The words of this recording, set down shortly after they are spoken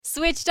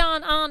Switched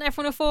on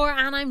F104,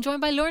 and I'm joined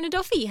by Lorna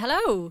Duffy.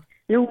 Hello.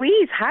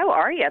 Louise, how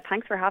are you?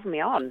 Thanks for having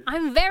me on.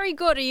 I'm very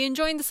good. Are you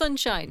enjoying the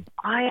sunshine?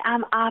 I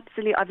am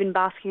absolutely. I've been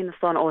basking in the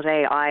sun all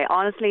day.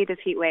 Honestly, this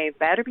heat wave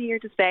better be here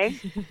to stay.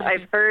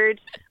 I've heard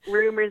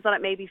rumours that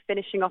it may be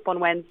finishing up on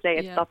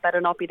Wednesday. That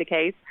better not be the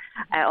case.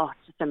 It's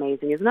just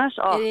amazing, isn't it?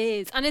 It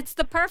is. And it's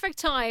the perfect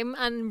time,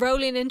 and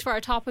rolling into our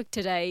topic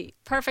today,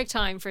 perfect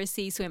time for a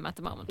sea swim at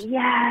the moment.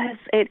 Yes,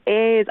 it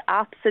is.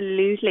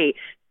 Absolutely.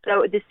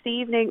 So this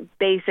evening,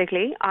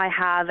 basically, I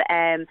have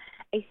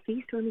a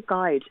sea swimming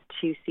guide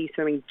to sea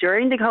swimming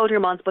during the colder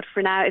months. But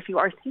for now, if you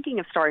are thinking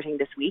of starting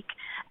this week,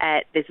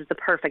 this is the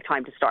perfect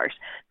time to start.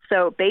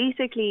 So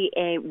basically,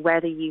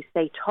 whether you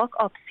say took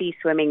up sea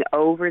swimming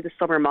over the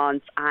summer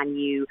months and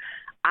you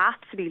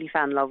absolutely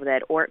fell in love with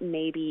it, or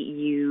maybe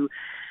you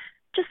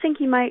just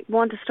think you might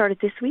want to start it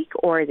this week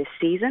or this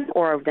season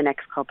or over the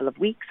next couple of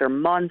weeks or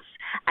months,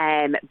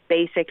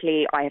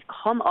 basically I have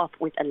come up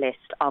with a list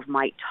of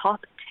my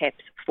top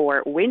tips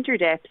for winter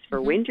dips,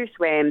 for winter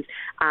swims,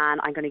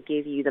 and I'm going to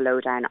give you the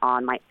lowdown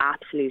on my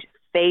absolute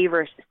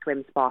favourite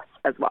swim spots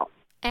as well.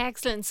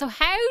 Excellent. So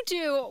how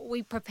do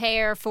we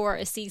prepare for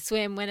a sea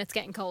swim when it's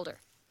getting colder?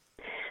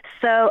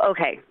 So,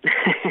 okay,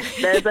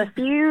 there's a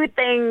few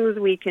things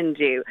we can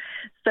do.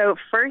 So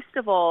first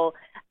of all,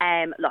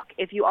 look,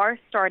 if you are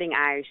starting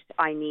out,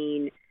 I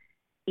mean,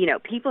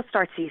 people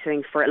start sea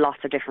swimming for lots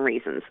of different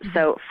reasons.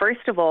 So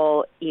first of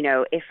all,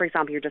 if, for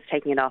example, you're just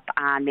taking it up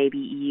and maybe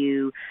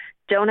you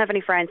don't have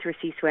any friends who are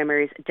sea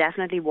swimmers,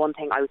 definitely one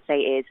thing I would say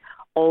is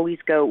always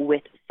go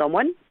with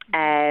someone,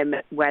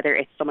 whether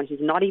it's someone who's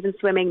not even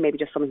swimming, maybe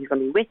just someone who's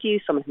going to be with you,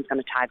 someone who's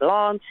going to tag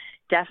along.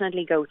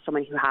 Definitely go with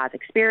someone who has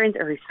experience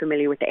or who's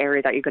familiar with the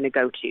area that you're going to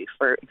go to,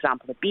 for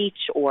example, the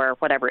beach or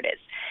whatever it is.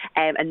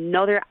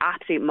 Another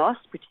absolute must,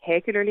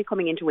 particularly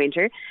coming into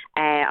winter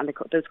and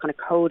those kind of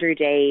colder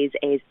days,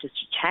 is just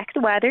to check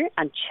the weather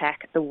and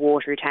check the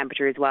water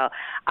temperature as well.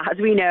 As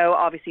we know,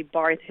 obviously,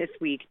 bar this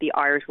week, the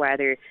Irish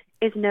weather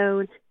is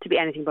known to be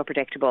anything but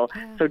predictable.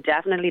 So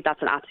definitely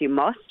that's an absolute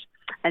must.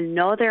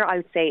 Another I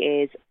would say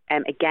is,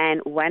 again,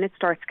 when it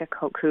starts to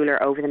get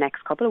cooler over the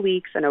next couple of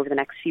weeks and over the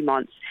next few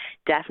months,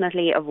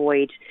 definitely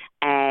avoid,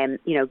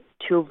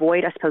 to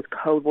avoid, I suppose,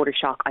 cold water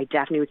shock, I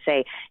definitely would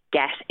say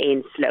get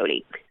in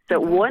slowly. So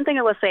one thing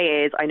I will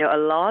say is I know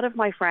a lot of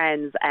my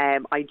friends,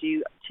 I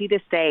do to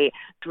this day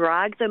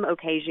drag them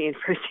occasionally in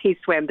for a sea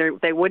swim.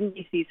 They wouldn't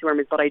be sea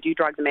swimmers, but I do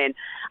drag them in.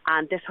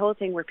 And this whole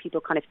thing where people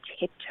kind of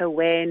tiptoe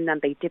in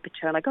and they dip a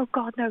toe and like, oh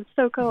God, no, it's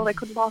so cold, I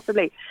couldn't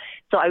possibly.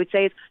 So I would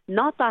say it's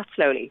not that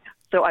slowly.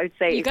 So I would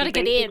say you got to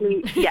get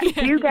in. Yeah,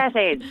 you get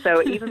in.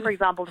 So even, for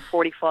example, the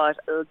 40 foot,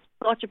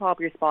 such a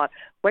popular spot.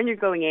 When you're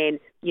going in,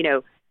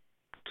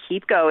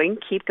 keep going.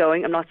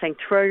 I'm not saying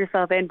throw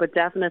yourself in, but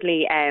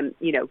definitely,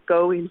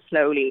 go in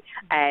slowly,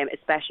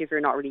 especially if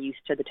you're not really used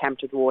to the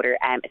temperature of the water,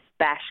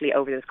 especially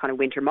over those kind of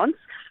winter months.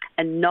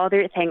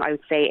 Another thing I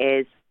would say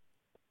is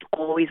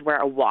always wear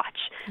a watch.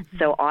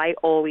 So I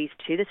always,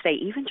 to this day,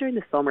 even during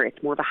the summer,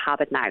 it's more of a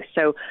habit now.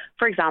 So,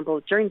 for example,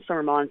 during the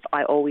summer months,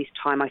 I always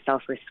time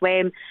myself for a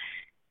swim.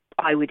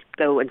 I would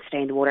go and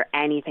stay in the water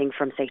anything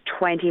from, say,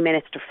 20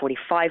 minutes to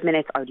 45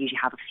 minutes. I would usually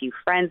have a few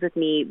friends with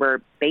me. We're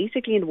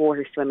basically in the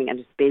water swimming and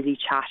just busy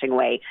chatting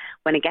away.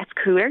 When it gets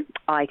cooler,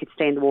 I could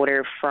stay in the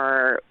water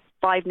for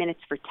 5 minutes,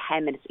 for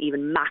 10 minutes,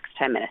 even max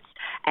 10 minutes.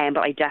 But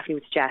I definitely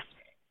would suggest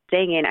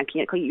staying in, and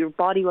your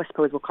body, I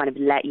suppose, will kind of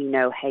let you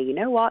know, hey, you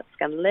know what, it's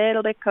getting a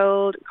little bit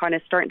cold, kind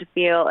of starting to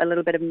feel a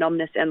little bit of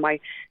numbness in my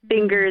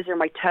fingers or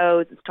my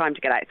toes, it's time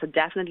to get out. So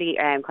definitely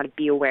kind of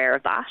be aware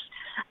of that.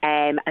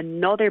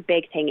 Another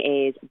big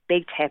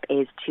tip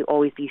is to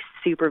always be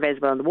super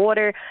visible in the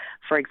water.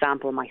 For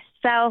example,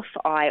 myself,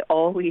 I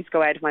always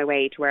go out of my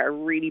way to wear a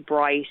really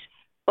bright,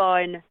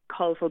 fun,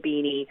 colourful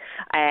beanie.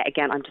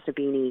 Again, I'm just a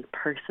beanie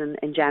person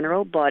in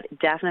general, but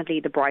definitely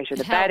the brighter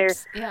the better.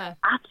 Yeah.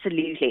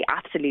 Absolutely.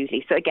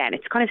 So again,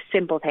 it's kind of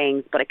simple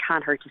things, but it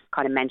can't hurt to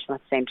kind of mention at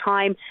the same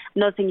time.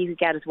 Another thing you could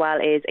get as well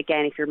is,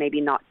 again, if you're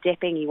maybe not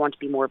dipping, you want to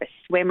be more of a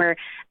swimmer,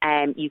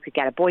 you could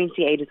get a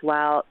buoyancy aid as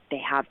well. They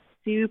have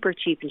super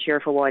cheap and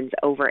cheerful ones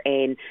over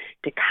in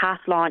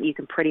Decathlon. You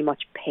can pretty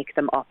much pick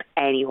them up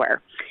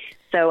anywhere.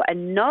 So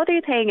another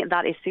thing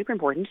that is super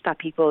important that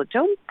people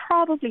don't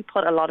probably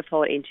put a lot of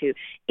thought into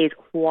is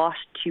what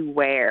to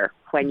wear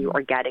when you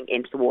are getting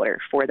into the water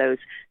for those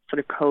sort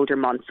of colder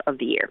months of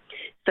the year.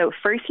 So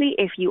firstly,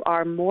 if you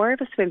are more of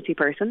a swimsuit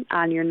person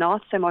and you're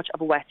not so much of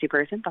a wetsuit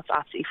person, that's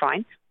absolutely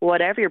fine,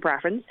 whatever your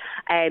preference.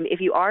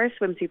 If you are a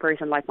swimsuit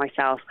person like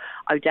myself,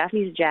 I would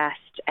definitely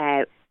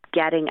suggest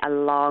getting a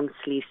long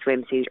sleeve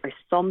swimsuit or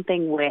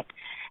something with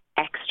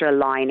extra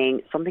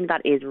lining, something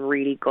that is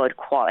really good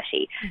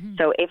quality.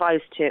 So if I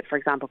was to, for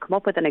example, come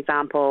up with an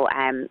example,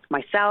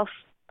 myself,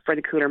 for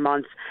the cooler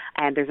months,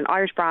 there's an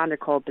Irish brand, they're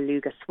called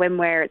Beluga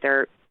Swimwear.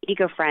 They're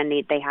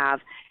eco-friendly. They have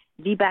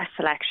the best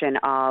selection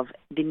of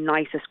the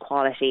nicest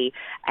quality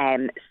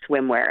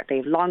swimwear. They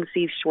have long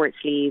sleeve, short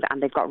sleeve,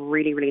 and they've got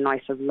really, really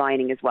nice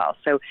lining as well.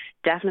 So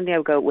definitely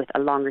I'll go with a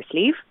longer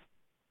sleeve.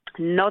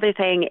 Another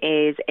thing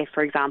is if,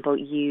 for example,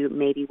 you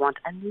maybe want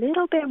a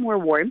little bit more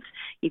warmth,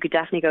 you could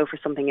definitely go for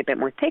something a bit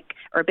more thick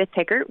or a bit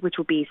thicker, which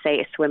would be, say,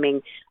 a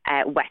swimming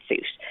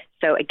wetsuit.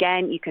 So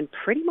again, you can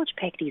pretty much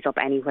pick these up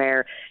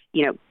anywhere.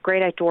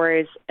 Great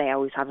Outdoors, they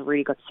always have a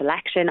really good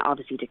selection.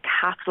 Obviously,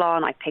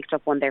 Decathlon, I picked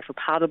up one there for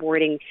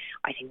paddleboarding,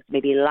 I think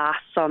maybe last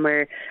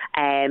summer.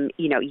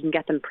 You can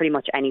get them pretty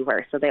much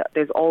anywhere. So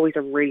there's always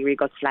a really, really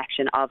good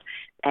selection of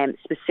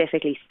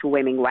specifically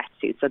swimming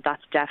wetsuits. So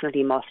that's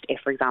definitely a must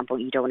if, for example,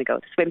 you don't want to go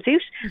with a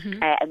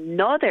swimsuit.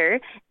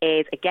 Another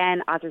is,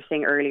 again, as I was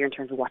saying earlier in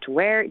terms of what to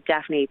wear,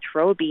 definitely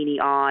throw a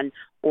beanie on.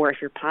 Or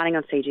if you're planning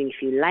on, say, doing a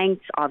few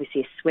lengths,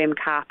 obviously a swim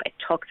cap, it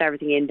tucks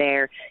everything in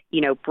there.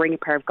 Bring a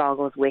pair of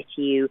goggles with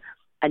you.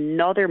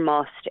 Another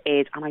must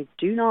is, and I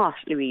do not,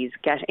 Louise,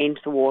 get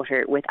into the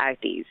water without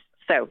these.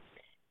 So,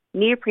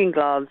 neoprene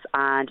gloves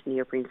and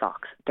neoprene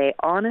socks. They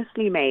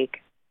honestly make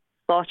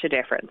such a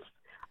difference.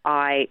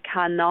 I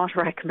cannot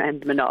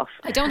recommend them enough.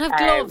 I don't have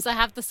gloves, I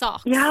have the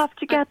socks. You have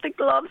to get the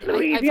gloves,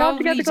 Louise. I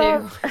probably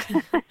do.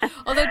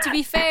 Although, to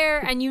be fair,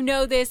 and you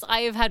know this, I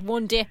have had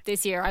one dip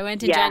this year. I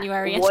went in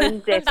January. One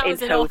dip in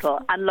total.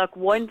 Enough. And look,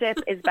 one dip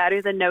is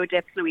better than no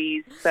dip,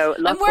 Louise. So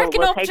look, I'm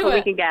working we'll up take to what it.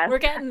 We can get. We're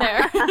getting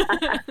there.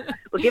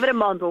 We'll give it a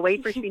month. We'll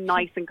wait for it to be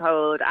nice and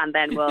cold, and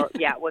then we'll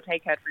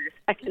take out for your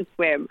second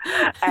swim.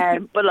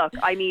 But look,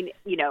 I mean,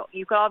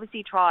 you could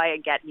obviously try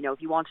and get,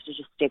 if you wanted to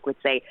just stick with,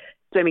 say,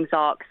 swimming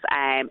socks.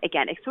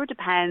 Again, it sort of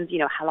depends,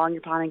 how long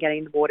you're planning on getting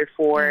in the water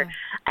for.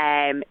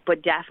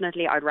 But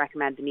definitely I'd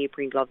recommend the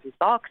neoprene gloves and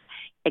socks.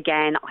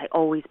 Again, I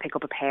always pick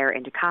up a pair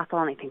in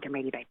Decathlon. I think they're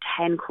maybe about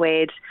 10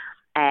 quid.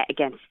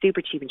 Again,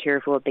 super cheap and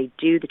cheerful. They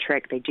do the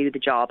trick. They do the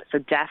job. So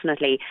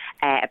definitely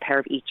a pair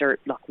of each, or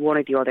look, one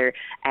or the other,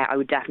 I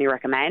would definitely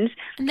recommend.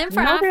 And then for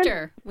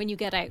after, when you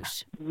get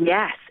out.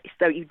 Yes.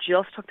 So you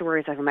just took the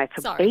words out of my mouth.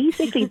 So Sorry.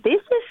 basically,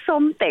 this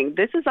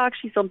is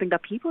actually something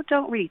that people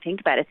don't really think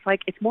about.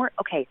 It's more,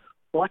 okay,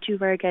 what do you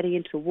wear getting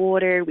into the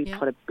water? We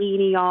put a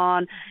beanie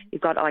on. We've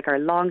got like our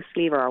long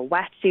sleeve or our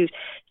wetsuit.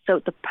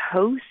 So the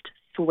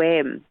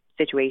post-swim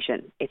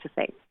situation, it's a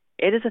thing.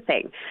 It is a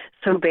thing.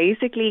 So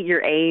basically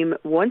your aim,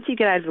 once you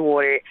get out of the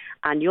water,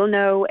 and you'll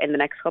know in the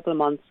next couple of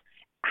months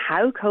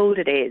how cold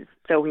it is.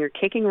 So when you're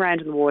kicking around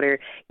in the water,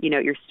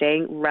 you're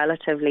staying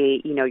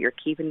relatively, you're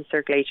keeping the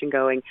circulation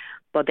going.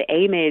 But the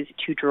aim is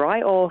to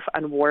dry off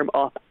and warm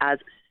up as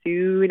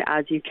soon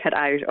as you get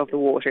out of the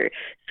water.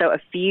 So a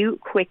few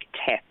quick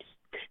tips.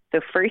 So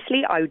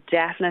firstly, I would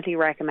definitely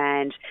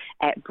recommend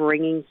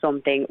bringing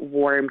something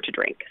warm to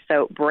drink.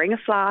 So bring a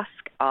flask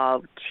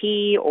of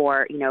tea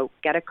or,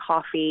 get a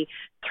coffee,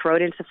 throw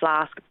it into the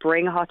flask,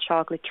 bring a hot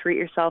chocolate, treat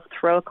yourself,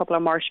 throw a couple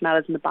of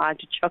marshmallows in the bag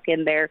to chuck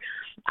in there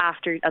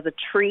after as a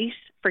treat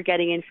for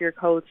getting in for your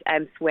cold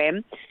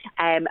swim.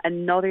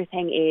 Another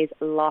thing is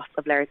lots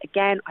of layers.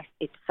 Again,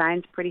 it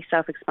sounds pretty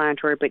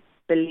self-explanatory, but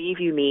believe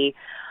you me,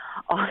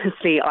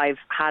 honestly, I've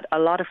had a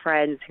lot of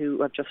friends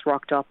who have just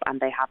rocked up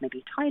and they have maybe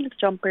a tiny little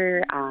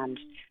jumper and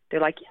they're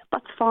like, yeah,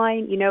 that's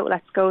fine,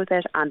 let's go with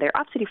it. And they're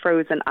absolutely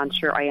frozen. And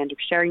sure, I end up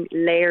sharing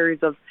layers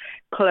of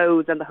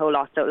clothes and the whole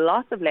lot. So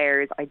lots of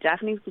layers. I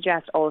definitely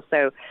suggest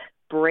also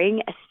bring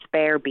a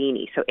spare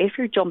beanie. So if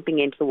you're jumping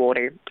into the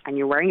water and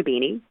you're wearing a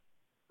beanie,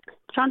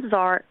 chances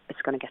are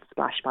it's going to get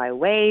splashed by a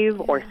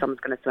wave or someone's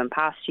going to swim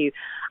past you.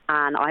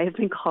 And I have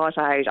been caught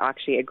out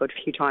actually a good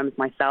few times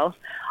myself.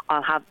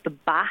 I'll have the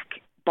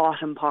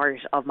bottom part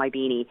of my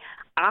beanie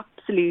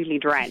absolutely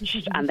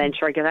drenched, and then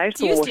I get out of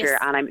the water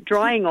and I'm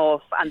drying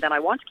off, and then I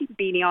want to keep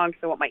the beanie on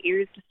because I want my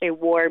ears to stay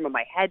warm and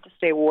my head to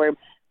stay warm,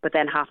 but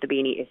then half the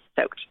beanie is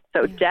soaked.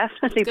 So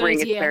definitely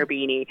bring a spare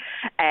beanie.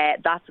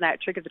 That's an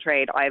trick of the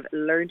trade. I've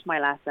learned my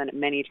lesson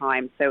many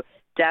times, so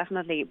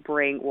definitely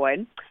bring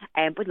one.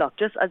 But look,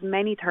 just as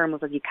many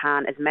thermals as you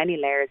can, as many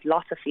layers,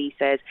 lots of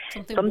fleeces,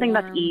 something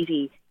that's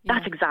easy.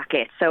 That's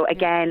exactly it. So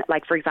again,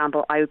 like for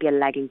example, I would be a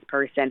leggings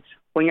person.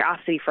 When you're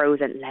absolutely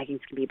frozen,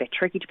 leggings can be a bit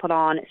tricky to put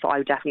on. So I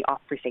would definitely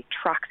opt for, say,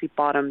 tracksuit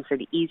bottoms. They're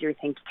the easier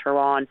thing to throw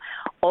on.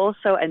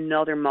 Also,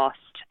 another must,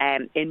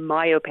 in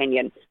my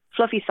opinion,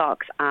 fluffy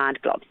socks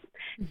and gloves.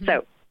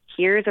 So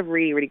here's a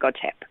really, really good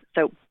tip.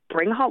 So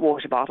bring a hot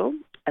water bottle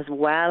as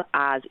well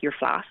as your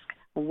flask.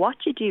 What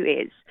you do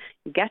is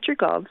you get your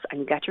gloves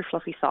and you get your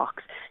fluffy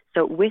socks.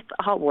 So with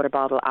a hot water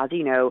bottle, as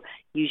you know,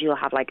 usually you'll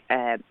have like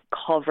a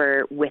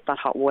cover with that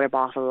hot water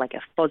bottle, like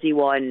a fuzzy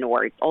one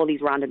or all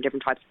these random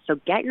different types. So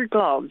get your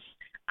gloves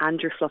and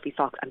your fluffy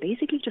socks and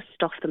basically just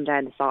stuff them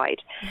down the side.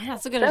 Yeah,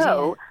 that's a good idea.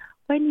 So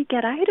when you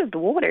get out of the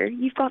water,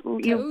 you've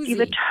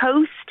a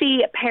toasty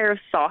pair of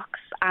socks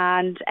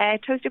and a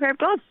toasty pair of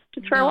gloves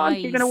to throw on. So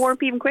you're going to warm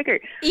up even quicker.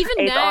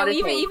 Even now,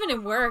 even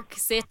in work,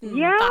 sitting,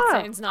 that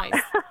sounds nice.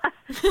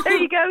 There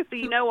you go. So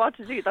you know what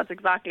to do. That's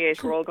exactly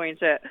it. We're all going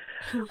to,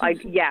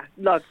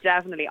 look,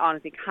 definitely,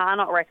 honestly,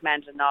 cannot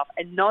recommend it enough.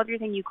 Another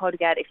thing you could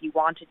get if you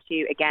wanted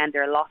to, again,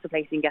 there are lots of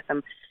places you can get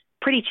them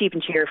pretty cheap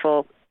and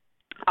cheerful.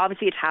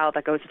 Obviously a towel,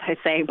 that goes without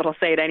saying, but I'll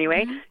say it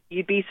anyway.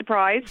 You'd be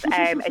surprised.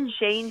 A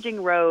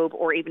changing robe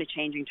or even a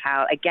changing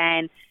towel,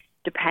 again,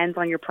 depends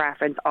on your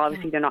preference.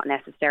 Obviously, they're not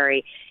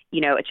necessary.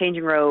 A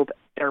changing robe,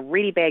 they're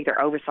really big,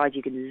 they're oversized,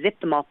 you can zip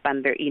them up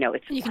and they're,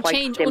 it's you can quite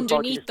change simple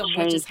underneath them,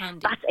 which is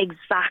handy. That's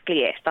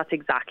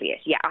exactly it.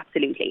 Yeah,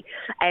 absolutely.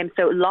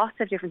 So lots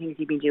of different things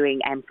you've been doing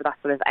for that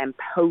sort of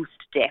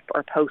post-dip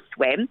or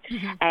post-swim.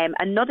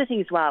 Another thing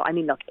as well, I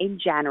mean, look, in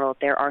general,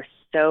 there are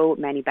so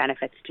many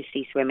benefits to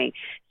sea swimming.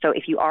 So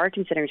if you are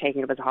considering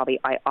taking it up as a hobby,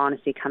 I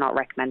honestly cannot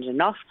recommend it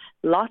enough.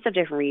 Lots of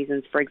different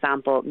reasons. For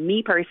example,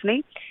 me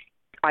personally,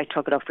 I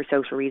took it up for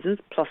social reasons,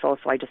 plus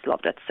also I just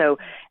loved it. So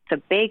it's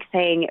a big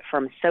thing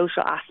from a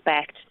social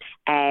aspect.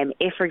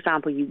 If, for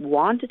example, you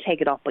want to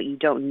take it up but you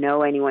don't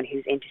know anyone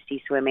who's into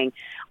sea swimming,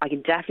 I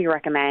can definitely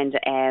recommend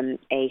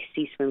a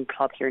sea swimming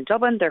club here in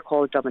Dublin. They're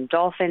called Dublin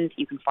Dolphins.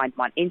 You can find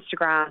them on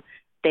Instagram.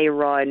 They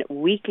run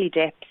weekly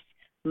dips,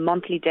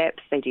 monthly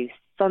dips. They do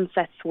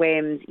sunset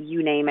swims,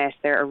 you name it.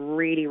 They're a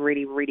really,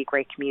 really, really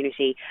great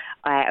community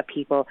of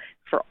people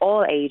for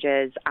all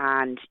ages.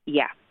 And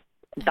yeah,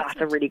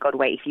 that's a really good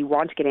way. If you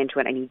want to get into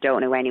it and you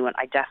don't know anyone,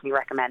 I definitely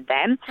recommend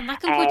them. And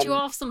that can put you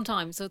off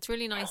sometimes, so it's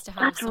really nice to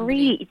have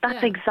somebody.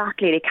 That's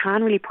exactly it. It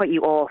can really put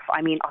you off.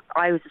 I mean,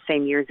 I was the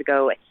same years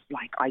ago. It's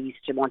like I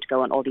used to want to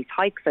go on all these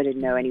hikes. I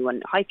didn't know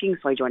anyone hiking,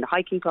 so I joined a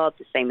hiking club.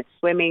 The same with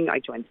swimming. I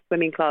joined the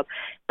swimming club.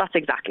 That's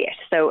exactly it.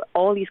 So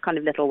all these kind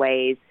of little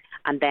ways.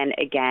 And then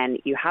again,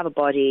 you have a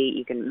buddy,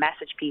 you can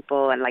message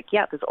people and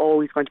there's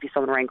always going to be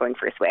someone around going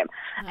for a swim.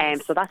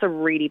 Nice. So that's a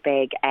really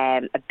big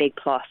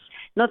plus.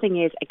 Another thing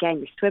is, again,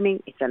 you're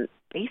swimming. It's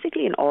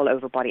basically an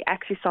all-over body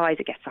exercise.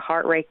 It gets the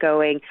heart rate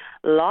going.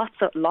 Lots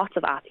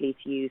of athletes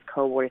use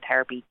cold water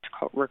therapy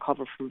to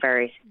recover from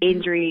various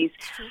injuries.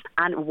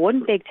 And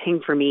one big thing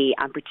for me,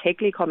 and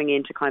particularly coming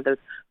into kind of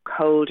those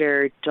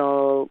colder,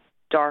 dull,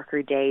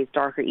 darker days,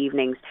 darker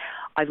evenings,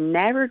 I've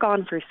never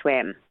gone for a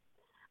swim,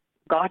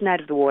 gotten out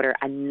of the water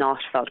and not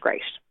felt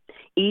great.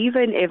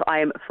 Even if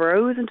I'm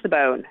frozen to the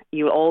bone,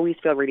 you will always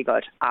feel really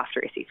good after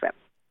a sea swim.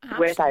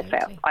 Absolutely. Without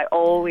fail. I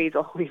always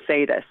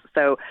say this.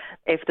 So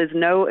if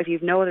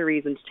you've no other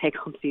reason to take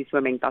on sea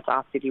swimming, that's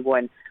absolutely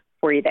one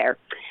for you there.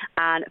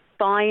 And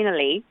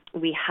finally,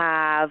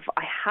 I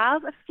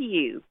have a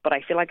few, but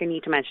I feel like I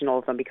need to mention all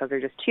of them because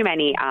there's just too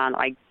many and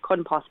I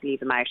couldn't possibly leave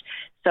them out.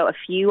 So a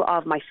few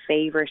of my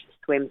favourite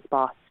swim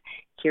spots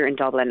here in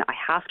Dublin, I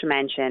have to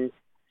mention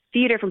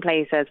few different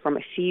places from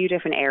a few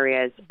different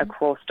areas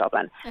across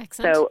Dublin.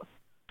 Excellent. So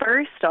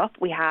first up,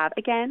 we have,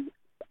 again,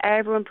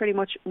 everyone pretty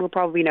much will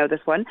probably know this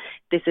one.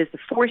 This is the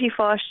 40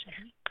 foot.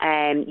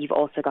 You've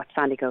also got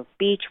Sandy Cove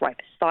Beach right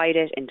beside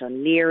it in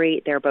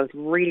Dunleary. They're both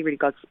really, really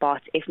good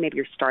spots. If maybe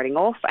you're starting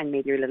off and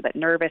maybe you're a little bit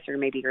nervous or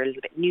maybe you're a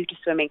little bit new to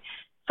swimming,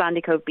 Sandy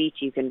Cove Beach,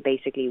 you can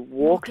basically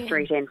walk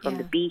straight in from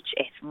the beach.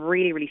 It's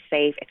really, really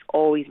safe. It's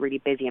always really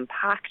busy and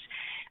packed.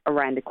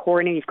 Around the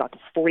corner, you've got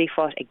this 40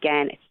 foot.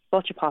 Again, it's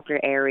such a popular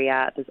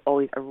area. There's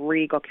always a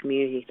really good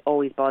community. It's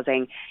always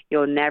buzzing.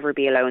 You'll never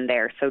be alone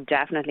there. So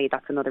definitely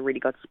that's another really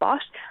good spot.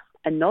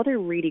 Another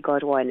really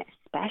good one,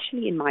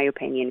 especially in my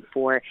opinion,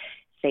 for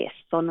say a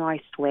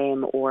sunrise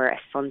swim or a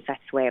sunset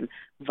swim,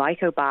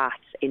 Vico Baths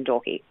in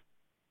Dalkey.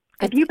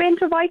 Have you been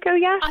to Vico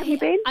yet? Have you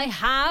been? I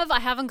have. I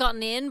haven't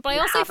gotten in, but I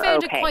also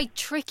found it quite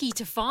tricky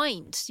to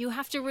find. You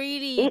have to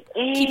really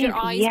keep your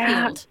eyes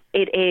peeled.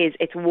 It is.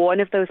 It's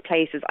one of those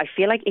places. I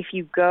feel like if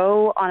you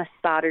go on a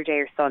Saturday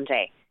or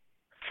Sunday,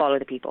 follow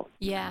the people.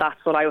 Yeah. That's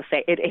what I will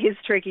say. It is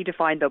tricky to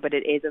find though, but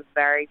it is a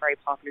very, very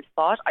popular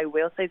spot. I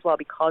will say as well,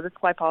 because it's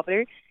quite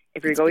popular,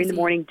 if you're going in the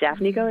morning,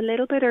 definitely go a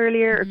little bit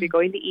earlier. Or if you're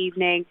going in the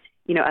evening,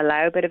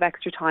 allow a bit of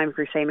extra time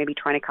for, say, maybe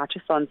trying to catch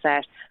a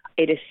sunset.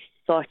 It is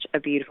such a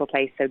beautiful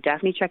place. So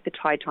definitely check the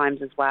tide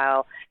times as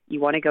well.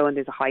 You want to go and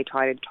there's a high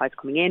tide or the tide's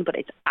coming in, but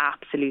it's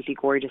absolutely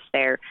gorgeous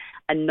there.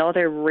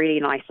 Another really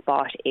nice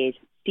spot is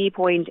Sea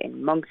Point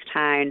in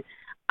Monkstown.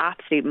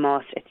 Absolute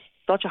must. It's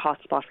such a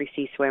hot spot for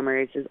sea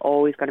swimmers. There's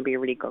always going to be a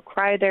really good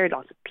crowd there,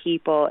 lots of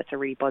people. It's a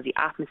really buzzy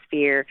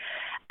atmosphere.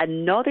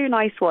 Another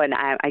nice one,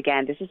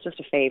 again, this is just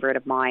a favourite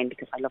of mine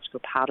because I love to go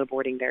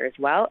paddleboarding there as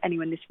well.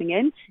 Anyone listening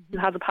in who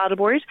has a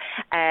paddleboard?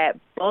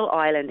 Bull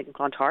Island in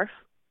Clontarf.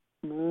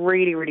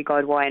 Really, really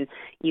good one.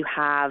 You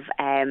have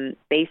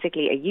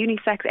basically a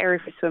unisex area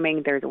for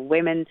swimming. There's a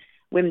women's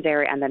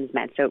area and then there's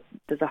men's. So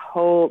there's a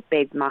whole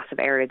big, massive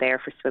area there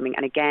for swimming.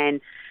 And again,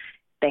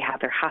 they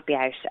have their happy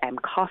out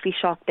coffee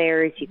shop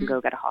there, so you can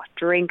go get a hot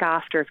drink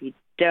after if you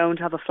don't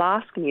have a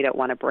flask and you don't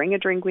want to bring a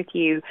drink with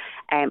you.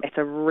 It's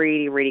a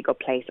really, really good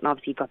place. And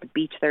obviously you've got the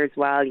beach there as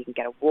well. You can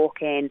get a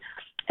walk in.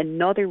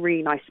 Another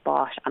really nice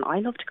spot, and I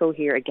love to go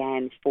here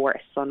again for a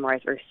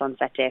sunrise or a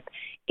sunset dip,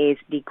 is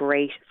the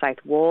Great South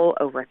Wall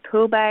over at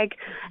Poolbeg.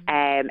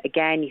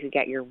 Again, you can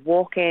get your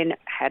walk in,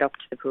 head up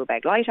to the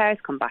Poolbeg Lighthouse,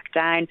 come back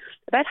down.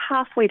 About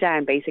halfway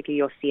down, basically,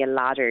 you'll see a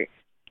ladder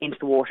into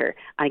the water.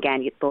 And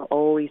again, there'll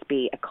always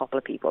be a couple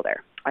of people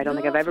there. I don't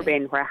think I've ever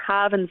been where I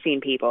haven't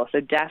seen people, so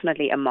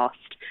definitely a must.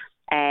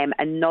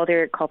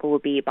 Another couple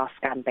would be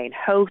Boscadan Bay and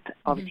Howth.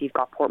 Obviously, you've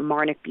got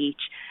Portmarnock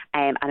Beach.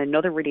 And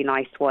another really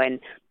nice one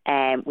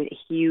with a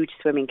huge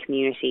swimming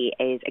community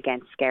is,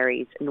 again,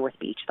 Skerries, North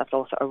Beach. That's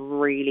also a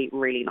really,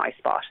 really nice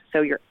spot.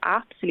 So you're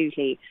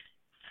absolutely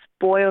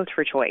spoiled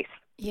for choice.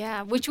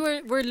 Yeah, which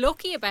we're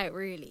lucky about,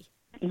 really.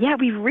 Yeah,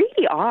 we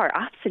really are,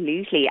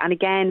 absolutely. And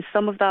again,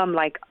 some of them,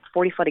 like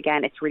 40 foot,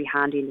 again, it's really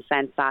handy in the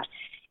sense that,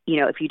 you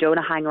know, if you don't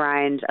want to hang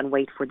around and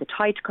wait for the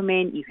tide to come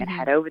in, you can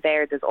head over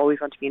there. There's always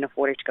going to be enough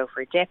water to go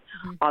for a dip.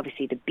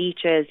 Obviously, the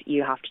beaches,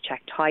 you have to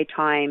check tide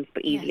times,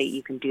 but easily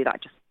you can do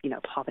that. Just, you know,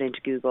 pop it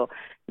into Google.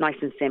 Nice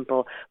and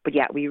simple. But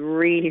yeah, we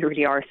really,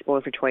 really are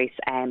spoiled for choice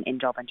in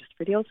Dublin just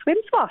for the old swim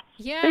spots.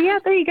 Yeah. So yeah,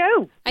 there you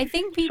go. I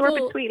think people...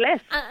 Short but sweet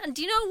list. And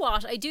do you know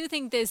what? I do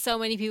think there's so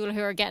many people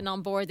who are getting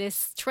on board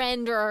this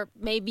trend, or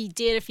maybe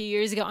did a few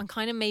years ago, and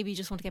kind of maybe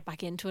just want to get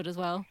back into it as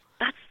well.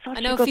 That's such I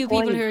know a good few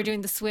point. people who are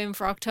doing the swim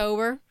for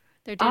October.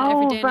 They're doing it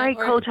every day. Right,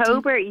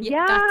 October.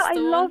 Yeah, I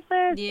love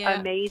this. Yeah.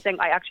 Amazing.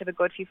 I actually have a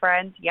good few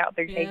friends. Yeah,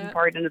 they're taking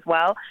part in as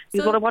well.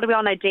 So, what are we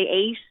on now? Day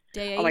 8?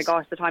 Day 8. Oh my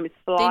gosh, the time is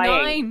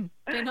flying.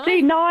 Day 9.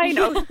 Day 9.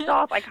 Oh,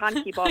 stop. I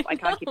can't keep up.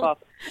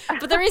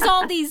 But there is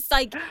all these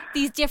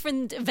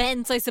different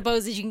events, I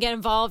suppose, that you can get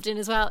involved in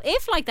as well.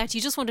 If like that,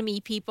 you just want to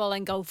meet people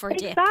and go for a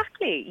dip.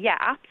 Exactly. Yeah,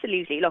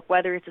 absolutely. Look,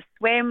 whether it's a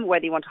swim,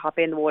 whether you want to hop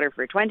in the water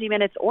for 20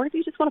 minutes, or if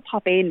you just want to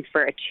pop in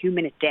for a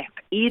 2-minute dip,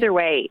 either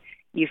way,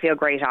 you feel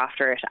great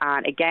after it.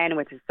 And again,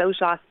 with the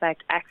social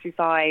aspect,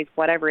 exercise,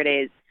 whatever it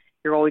is,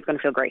 you're always going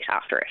to feel great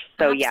after it.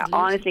 So yeah,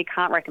 honestly,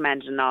 can't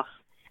recommend it enough.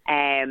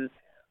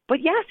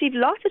 But yeah, so you've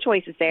lots of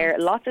choices there,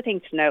 lots of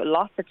things to know,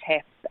 lots of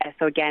tips.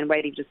 So again,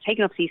 whether you've just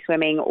taken up sea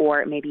swimming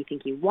or maybe you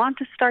think you want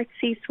to start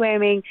sea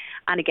swimming.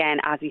 And again,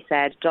 as we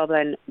said,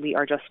 Dublin, we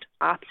are just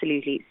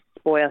absolutely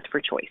spoiled for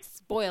choice.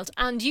 Spoiled.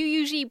 And you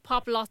usually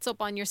pop lots up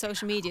on your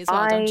social media as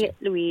well, don't you?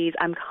 Louise,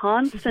 I'm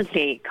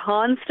constantly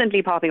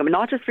popping up,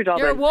 not just for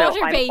Dublin. You're a water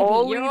baby. You're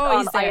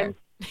always there. I am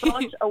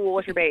such a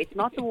water baby. It's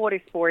not the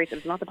water sports,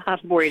 it's not the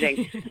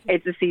paddleboarding,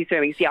 it's the sea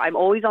swimming. So yeah, I'm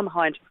always on the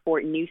hunt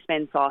for new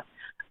spin spots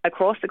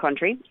across the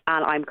country,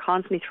 and I'm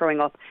constantly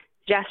throwing up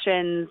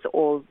suggestions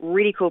of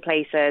really cool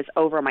places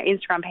over on my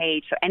Instagram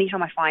page. So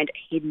anytime I find a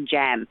hidden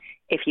gem,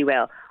 if you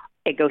will,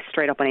 it goes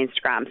straight up on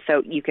Instagram.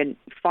 So you can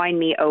find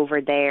me over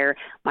there.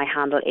 My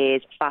handle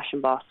is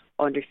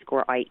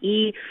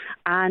fashionboss_IE.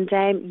 And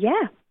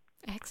yeah.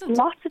 Excellent.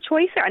 Lots of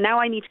choice there. And now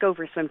I need to go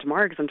for a swim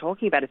tomorrow because I'm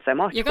talking about it so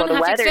much. You're going to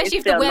have to, especially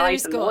if the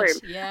weather's good.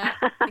 Yeah,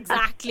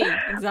 exactly.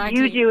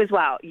 You do as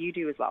well.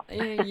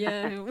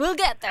 Yeah, we'll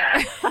get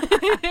there.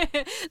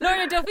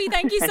 Lorna Duffy,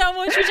 thank you so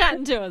much for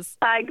chatting to us.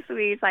 Thanks,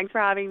 Louise. Thanks for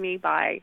having me. Bye.